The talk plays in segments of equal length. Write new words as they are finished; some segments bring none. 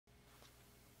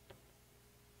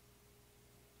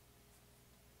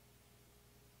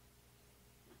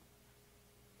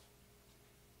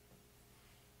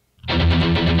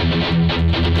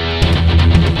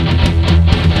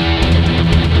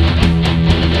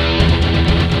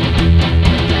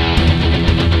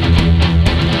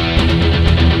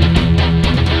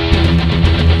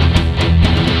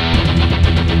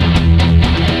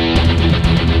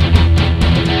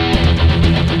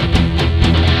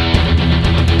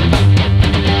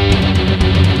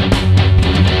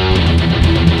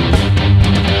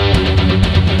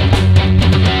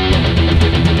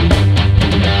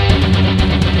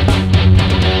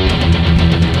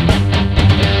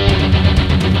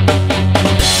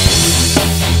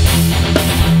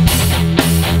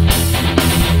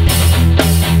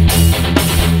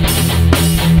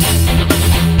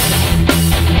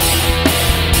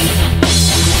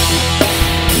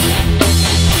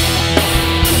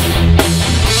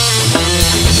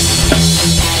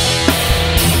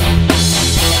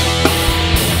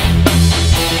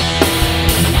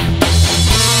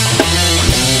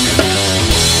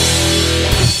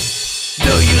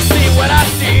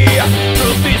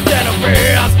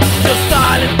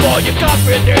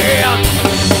confidence.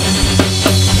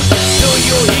 Do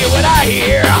you hear what I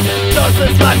hear? Does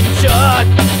this life shut?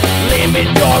 Limit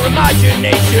your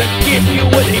imagination, give you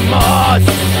what they must.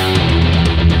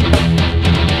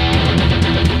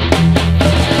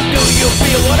 Do you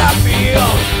feel what I feel?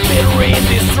 Bitter in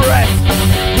distress.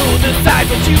 Who decides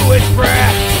what you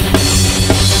express?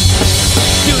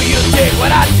 Do you take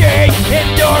what I take?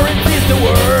 Endurance is the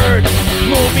word.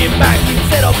 Moving back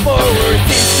instead of forward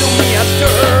seems to me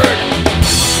absurd.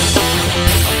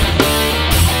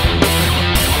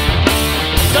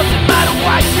 Doesn't matter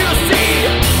what you see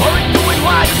or in doing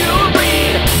what you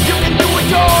read. You can do it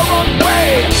your own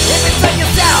way. If it's like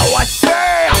it's how I say.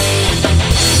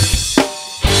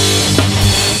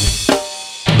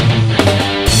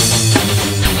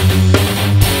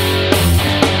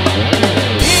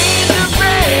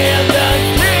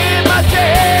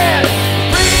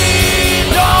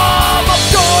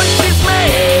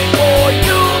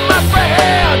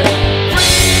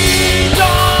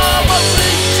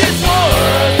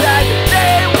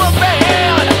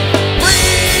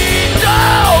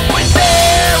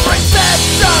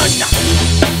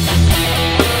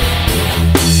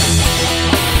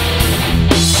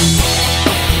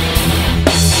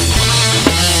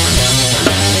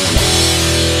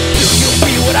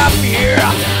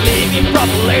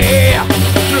 Properly,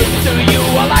 truth to you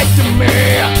or lies to me.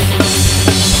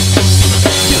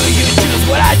 Do you choose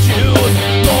what I choose?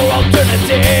 More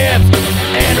alternatives.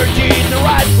 Energy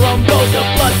derived from both the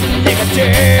plus and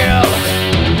negative.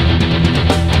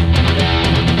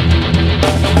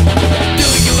 Do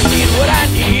you need what I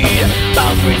need?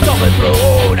 Boundaries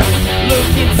overthrown. Look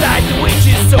inside the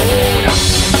witch's zone.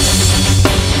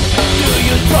 Do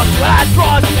you trust what I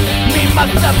trust? Me,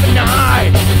 myself and I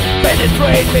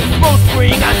penetrate the smoke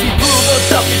screen. I see through the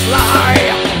selfish lie.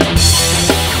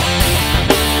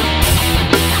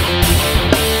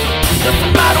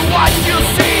 Doesn't matter what you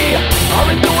see or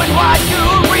in doing what you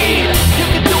read. You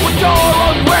can do it your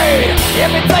own way.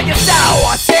 If it's like it's how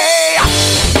I say.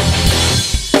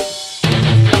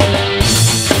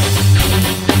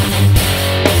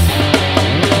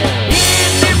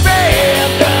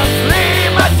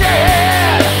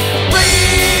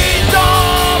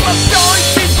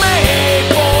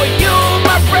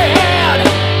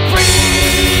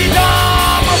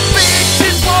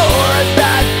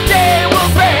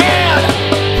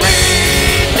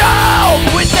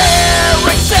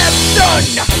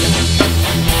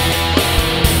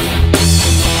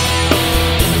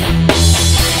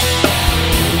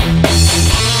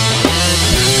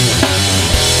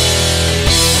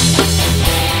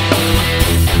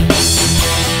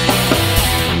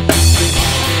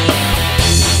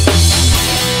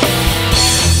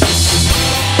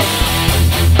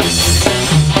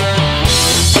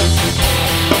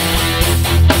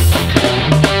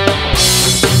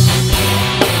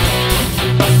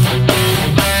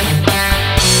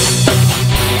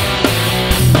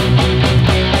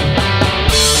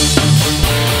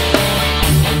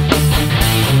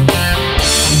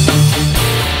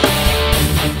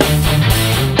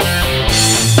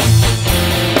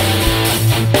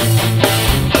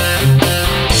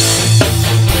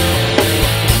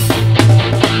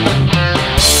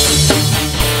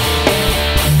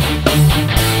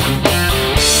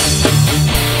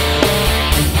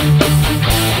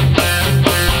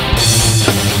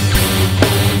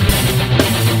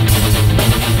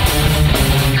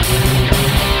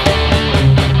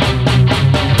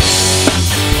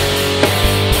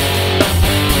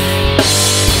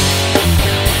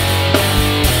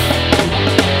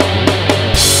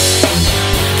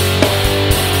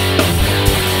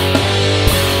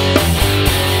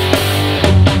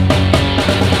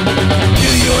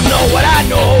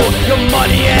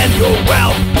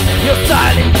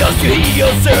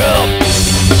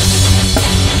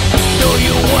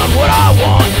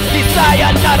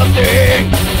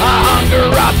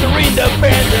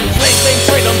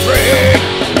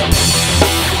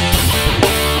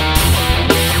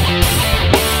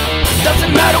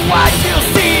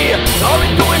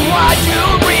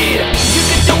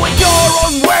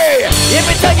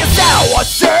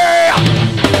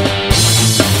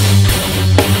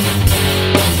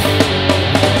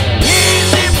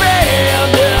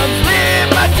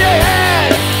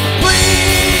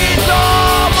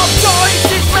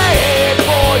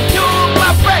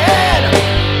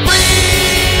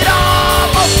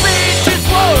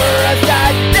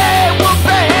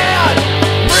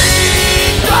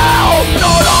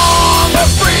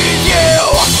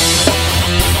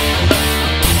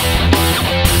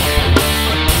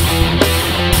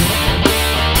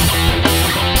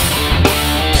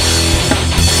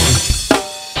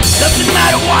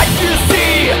 matter what you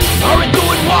see or in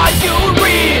doing what you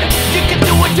read, you can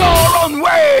do it your own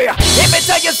way if it's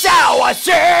how you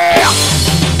say.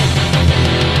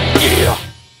 Yeah.